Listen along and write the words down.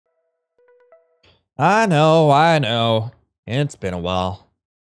I know. It's been a while.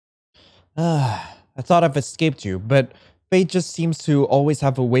 I thought I've escaped you, but fate just seems to always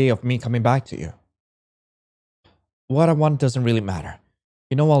have a way of me coming back to you. What I want doesn't really matter.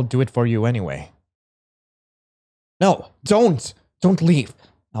 You know I'll do it for you anyway. No, don't! Don't leave.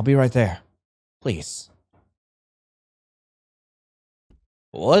 I'll be right there. Please.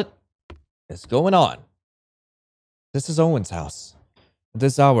 What is going on? This is Owen's house. At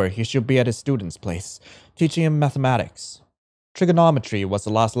this hour, he should be at his student's place, teaching him mathematics. Trigonometry was the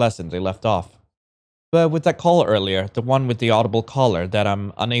last lesson they left off. But with that call earlier, the one with the audible caller that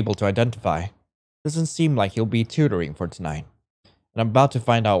I'm unable to identify, doesn't seem like he'll be tutoring for tonight. And I'm about to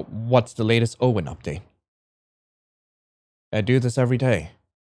find out what's the latest Owen update. I do this every day.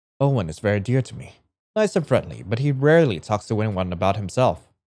 Owen is very dear to me. Nice and friendly, but he rarely talks to anyone about himself.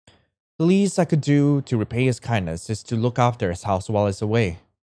 The least I could do to repay his kindness is to look after his house while he's away.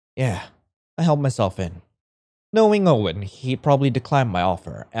 Yeah, I helped myself in. Knowing Owen, he'd probably decline my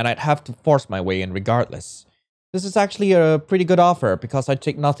offer, and I'd have to force my way in regardless. This is actually a pretty good offer because I'd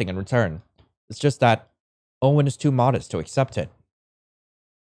take nothing in return. It's just that Owen is too modest to accept it.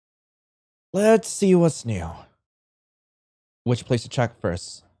 Let's see what's new. Which place to check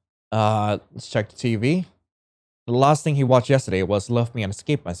first? Let's check the TV. The last thing he watched yesterday was Love Me and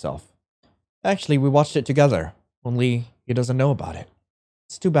Escape Myself. Actually, we watched it together, only he doesn't know about it.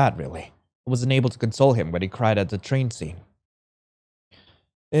 It's too bad, really. I wasn't able to console him when he cried at the train scene.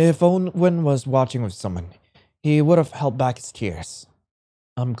 If Owen was watching with someone, he would have held back his tears.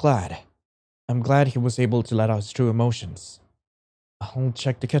 I'm glad. I'm glad he was able to let out his true emotions. I'll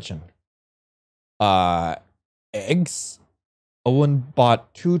check the kitchen. Eggs? Owen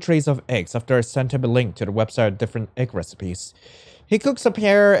bought 2 trays of eggs after I sent him a link to the website of different egg recipes. He cooks a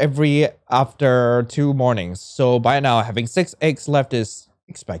pair after 2 mornings, so by now having 6 eggs left is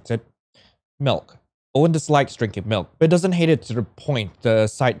expected. Milk. Owen dislikes drinking milk, but doesn't hate it to the point the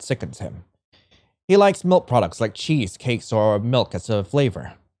sight sickens him. He likes milk products like cheese, cakes, or milk as a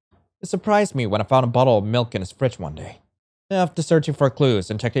flavor. It surprised me when I found a bottle of milk in his fridge one day. After searching for clues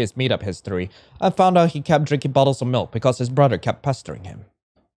and checking his meetup history, I found out he kept drinking bottles of milk because his brother kept pestering him.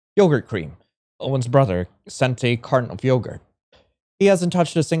 Yogurt cream. Owen's brother sent a carton of yogurt. He hasn't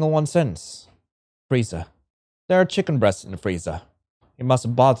touched a single one since. Freezer. There are chicken breasts in the freezer. He must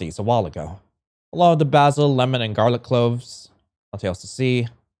have bought these a while ago. Along with the basil, lemon, and garlic cloves. Nothing else to see.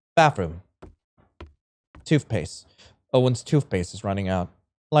 Bathroom. Toothpaste. Owen's toothpaste is running out.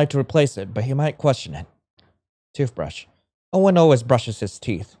 I'd like to replace it, but he might question it. Toothbrush. Owen always brushes his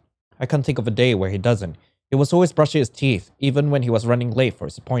teeth. I can't think of a day where he doesn't. He was always brushing his teeth, even when he was running late for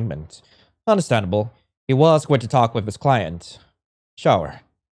his appointment. Understandable. He was going to talk with his client. Shower.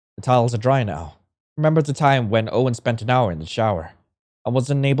 The tiles are dry now. Remember the time when Owen spent an hour in the shower. I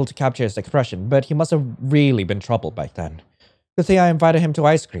wasn't able to capture his expression, but he must have really been troubled back then. Good thing I invited him to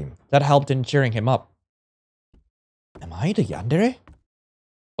ice cream. That helped in cheering him up. Am I the Yandere?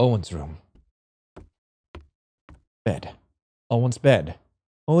 Owen's room. Bed. Owen's bed.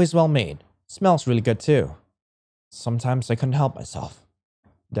 Always well made. Smells really good too. Sometimes I couldn't help myself.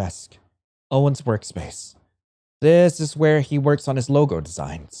 Desk. Owen's workspace. This is where he works on his logo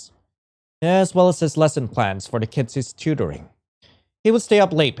designs, as well as his lesson plans for the kids he's tutoring. He would stay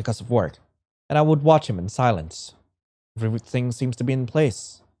up late because of work, and I would watch him in silence. Everything seems to be in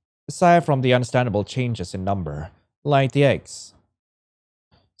place, aside from the understandable changes in number, like the eggs.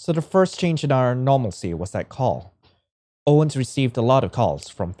 So the first change in our normalcy was that call. Owens received a lot of calls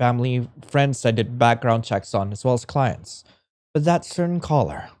from family, friends I did background checks on, as well as clients. But that certain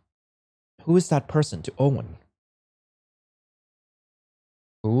caller, who is that person to Owen?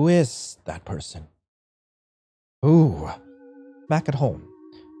 Who is that person? Who? Back at home,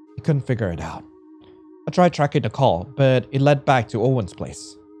 he couldn't figure it out. I tried tracking the call, but it led back to Owen's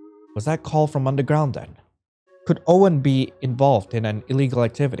place. Was that call from underground then? Could Owen be involved in an illegal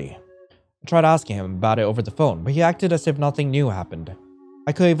activity? I tried asking him about it over the phone, but he acted as if nothing new happened.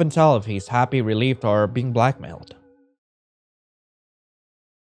 I couldn't even tell if he's happy, relieved, or being blackmailed.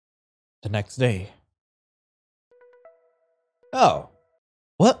 The next day. Oh.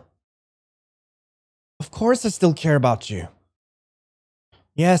 What? Of course I still care about you.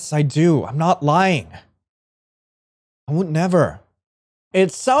 Yes, I do. I'm not lying. I would never.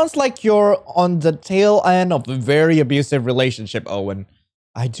 It sounds like you're on the tail end of a very abusive relationship, Owen.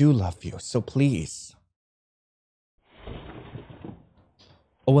 I do love you, so please.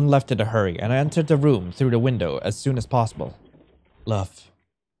 Owen left in a hurry, and I entered the room through the window as soon as possible. Love.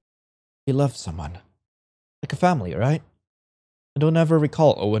 He loved someone. Like a family, right? I don't ever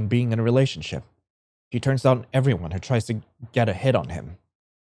recall Owen being in a relationship. He turns down everyone who tries to get a hit on him.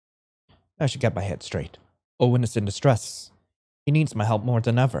 I should get my head straight. Owen is in distress. He needs my help more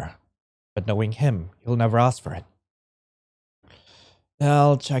than ever. But knowing him, he'll never ask for it.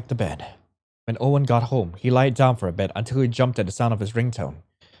 I'll check the bed. When Owen got home, he lied down for a bit until he jumped at the sound of his ringtone.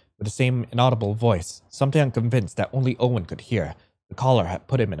 With the same inaudible voice, something I'm convinced that only Owen could hear, the caller had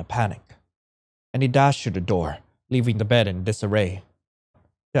put him in a panic. And he dashed to the door, leaving the bed in disarray.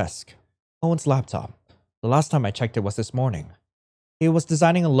 Desk. Owen's laptop. The last time I checked it was this morning. He was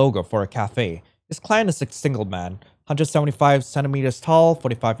designing a logo for a cafe. His client is a single man, 175 centimeters tall,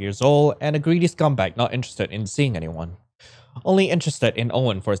 45 years old, and a greedy scumbag not interested in seeing anyone. Only interested in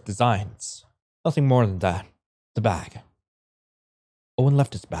Owen for his designs. Nothing more than that. The bag. Owen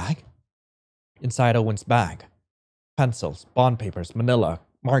left his bag? Inside Owen's bag. Pencils, bond papers, manila,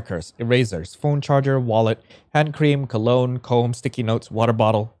 markers, erasers, phone charger, wallet, hand cream, cologne, comb, sticky notes, water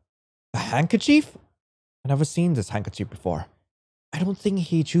bottle. A handkerchief? I've never seen this handkerchief before. I don't think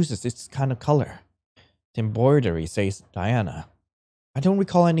he chooses this kind of color. The embroidery says Diana. I don't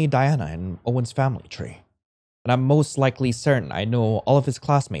recall any Diana in Owen's family tree. And I'm most likely certain I know all of his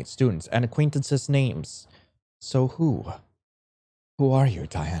classmates, students, and acquaintances' names. So who? Who are you,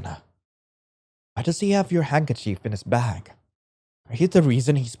 Diana? Why does he have your handkerchief in his bag? Are you the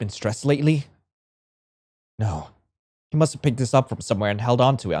reason he's been stressed lately? No. He must have picked this up from somewhere and held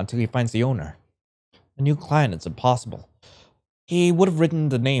on to it until he finds the owner. A new client is impossible. He would have written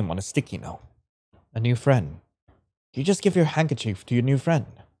the name on a sticky note. A new friend. You just give your handkerchief to your new friend.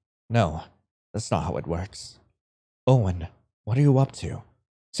 No, that's not how it works. Owen, what are you up to?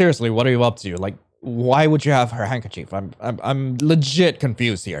 Seriously, what are you up to? Like, why would you have her handkerchief? I'm legit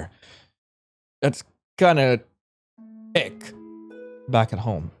confused here. That's kinda ick. Back at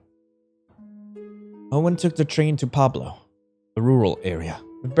home. Owen took the train to Pablo, a rural area,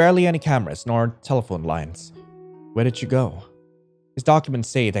 with barely any cameras nor telephone lines. Where did you go? His documents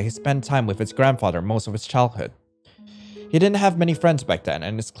say that he spent time with his grandfather most of his childhood. He didn't have many friends back then,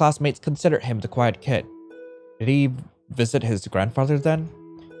 and his classmates considered him the quiet kid. Did he visit his grandfather then?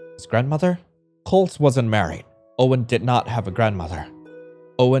 His grandmother? Colt wasn't married. Owen did not have a grandmother.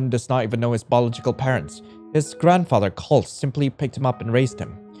 Owen does not even know his biological parents. His grandfather, Colt, simply picked him up and raised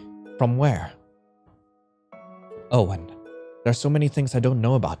him. From where? Owen, there are so many things I don't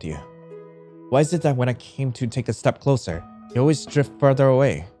know about you. Why is it that when I came to take a step closer, you always drift further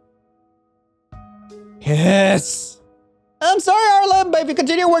away? Yes! I'm sorry, Arlen, but if you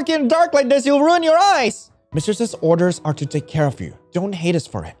continue working in the dark like this, you'll ruin your eyes! Mistress's orders are to take care of you. Don't hate us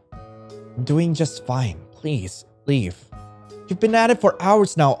for it. I'm doing just fine. Please, leave. You've been at it for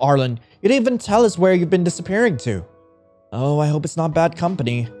hours now, Arlen. You didn't even tell us where you've been disappearing to. Oh, I hope it's not bad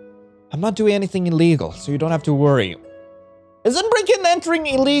company. I'm not doing anything illegal, so you don't have to worry. Isn't breaking and entering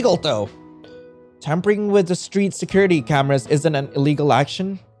illegal, though? Tampering with the street security cameras isn't an illegal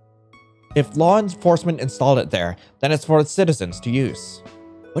action? If law enforcement installed it there, then it's for the citizens to use.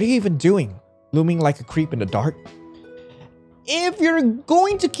 What are you even doing? Looming like a creep in the dark? If you're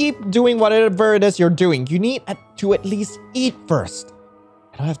going to keep doing whatever it is you're doing, you need to at least eat first.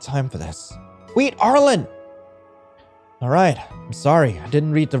 I don't have time for this. Wait, Arlen! Alright, I'm sorry, I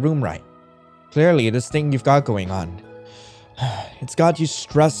didn't read the room right. Clearly, this thing you've got going on. It's got you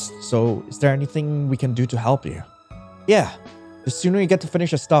stressed, so is there anything we can do to help you? Yeah, the sooner you get to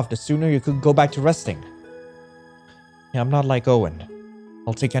finish your stuff, the sooner you could go back to resting. Yeah, I'm not like Owen.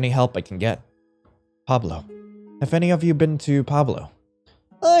 I'll take any help I can get. Pablo. Have any of you been to Pablo?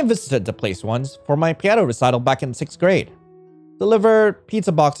 I visited the place once for my piano recital back in 6th grade. Delivered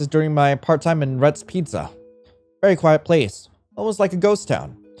pizza boxes during my part-time in Red's Pizza. Very quiet place, almost like a ghost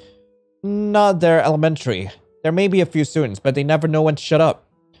town. Not their elementary. There may be a few students, but they never know when to shut up.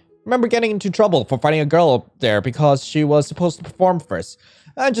 Remember getting into trouble for fighting a girl up there because she was supposed to perform first.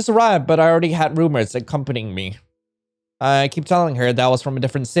 I just arrived, but I already had rumors accompanying me. I keep telling her that I was from a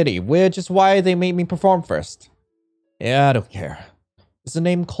different city, which is why they made me perform first. Yeah, I don't care. Is the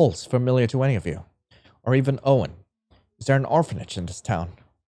name Colt familiar to any of you? Or even Owen? Is there an orphanage in this town?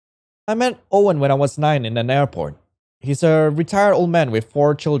 I met Owen when I was 9 in an airport. He's a retired old man with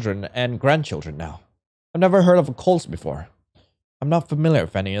 4 children and grandchildren now. I've never heard of a Colt before. I'm not familiar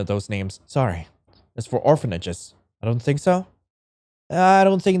with any of those names, sorry. As for orphanages, I don't think so. I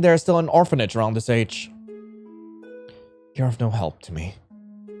don't think there's still an orphanage around this age. You're of no help to me.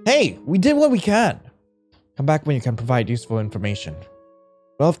 Hey, we did what we can. Come back when you can provide useful information.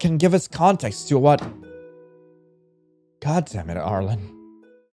 Well, can give us context to what... God damn it, Arlen.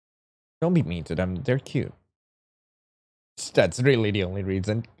 Don't be mean to them, they're cute. That's really the only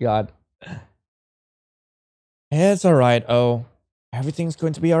reason, God. It's alright, oh. Everything's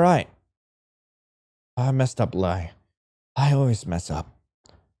going to be alright. I messed up, Lai. I always mess up.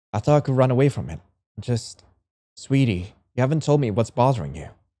 I thought I could run away from it. Just, sweetie, you haven't told me what's bothering you.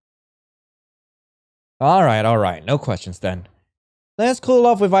 Alright, no questions then. Let's cool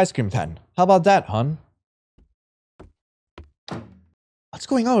off with ice cream then. How about that, hon? What's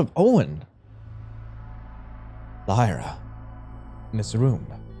going on with Owen? Lyra. In his room.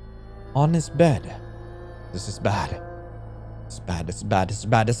 On his bed. This is bad. This is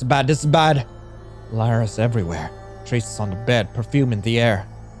bad. Lyra's everywhere. Traces on the bed, perfume in the air.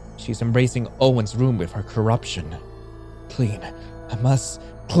 She's embracing Owen's room with her corruption. Clean. I must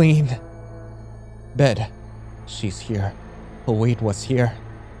clean. Bed. She's here. Her weight was here.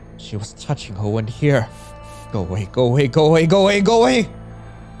 She was touching Owen here. Go away.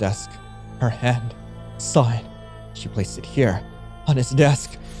 Desk. Her hand. Sign. She placed it here. On his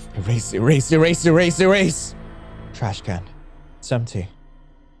desk. Erase. Trash can. It's empty.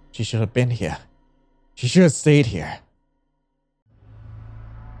 She should have been here. She should have stayed here.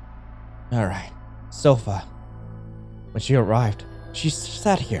 Alright. Sofa. When she arrived, she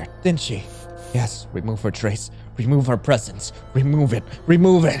sat here, didn't she? Yes, remove her trace. Remove her presence. Remove it.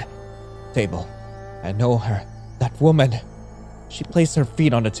 Table. I know her. That woman. She placed her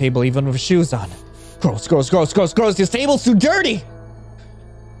feet on the table even with shoes on. Gross. This table's too dirty!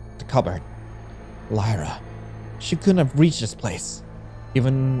 The cupboard. Lyra. She couldn't have reached this place.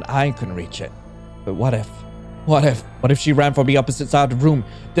 Even I couldn't reach it. But what if? What if she ran from the opposite side of the room,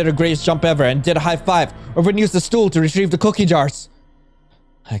 did her greatest jump ever, and did a high five, or even used the stool to retrieve the cookie jars?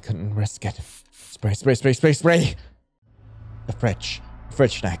 I couldn't risk it. Spray. The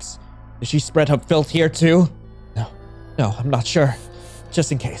fridge next. Did she spread her filth here too? No, I'm not sure.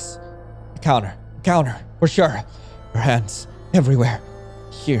 Just in case. The counter, for sure. Her hands, everywhere.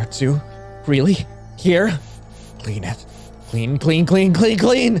 Here too? Really? Here? Clean it. Clean.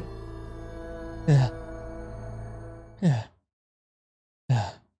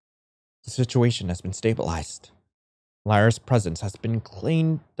 The situation has been stabilized. Lyra's presence has been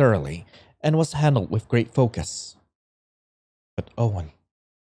cleaned thoroughly and was handled with great focus. But Owen,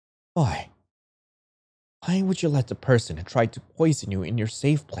 why? Why would you let the person who tried to poison you in your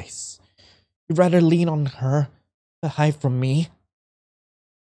safe place? You'd rather lean on her to hide from me?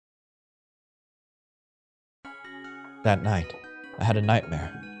 That night, I had a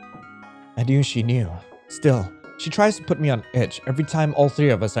nightmare. I knew she knew. Still, she tries to put me on edge every time all three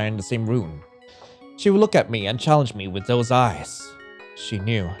of us are in the same room. She would look at me and challenge me with those eyes. She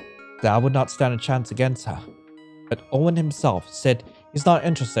knew that I would not stand a chance against her. But Owen himself said he's not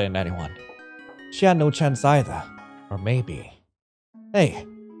interested in anyone. She had no chance either. Or maybe. Hey,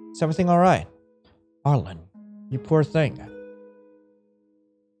 is everything alright? Arlen, you poor thing.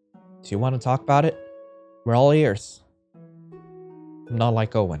 Do you want to talk about it? We're all ears. I'm not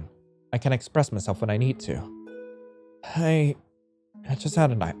like Owen. I can express myself when I need to. I just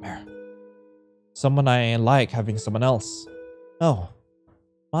had a nightmare. Someone I like having someone else. Oh.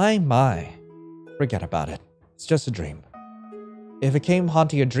 My. Forget about it. It's just a dream. If it came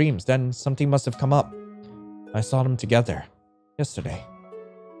haunting your dreams, then something must have come up. I saw them together. Yesterday.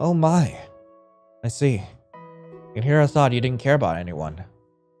 Oh my. I see. You can hear I thought you didn't care about anyone.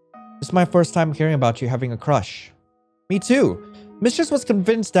 This is my first time hearing about you having a crush. Me too. Mistress was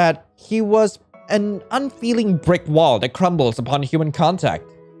convinced that he was an unfeeling brick wall that crumbles upon human contact.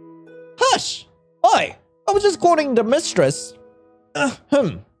 Hush! Oi! I was just quoting the mistress.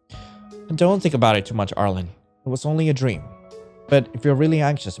 Don't think about it too much, Arlen. It was only a dream. But if you're really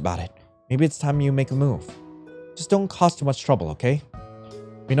anxious about it, maybe it's time you make a move. Just don't cause too much trouble, okay?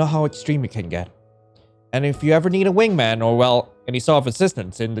 We know how extreme you can get. And if you ever need a wingman or, well, any sort of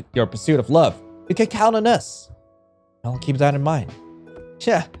assistance in your pursuit of love, you can count on us. I'll keep that in mind.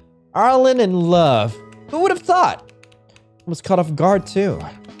 Yeah, Arlen in love. Who would have thought? I was caught off guard too.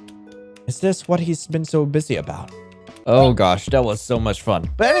 Is this what he's been so busy about? Oh gosh, that was so much fun.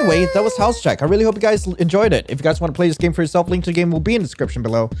 But anyway, that was House Check. I really hope you guys enjoyed it. If you guys want to play this game for yourself, link to the game will be in the description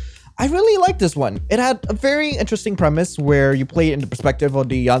below. I really like this one. It had a very interesting premise where you play it in the perspective of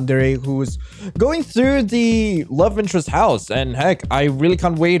the Yandere who's going through the love interest house. And heck, I really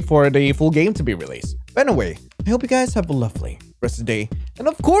can't wait for the full game to be released. But anyway, I hope you guys have a lovely rest of the day. And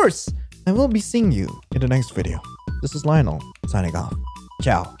of course, I will be seeing you in the next video. This is Lionel, signing off.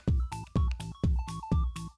 Ciao.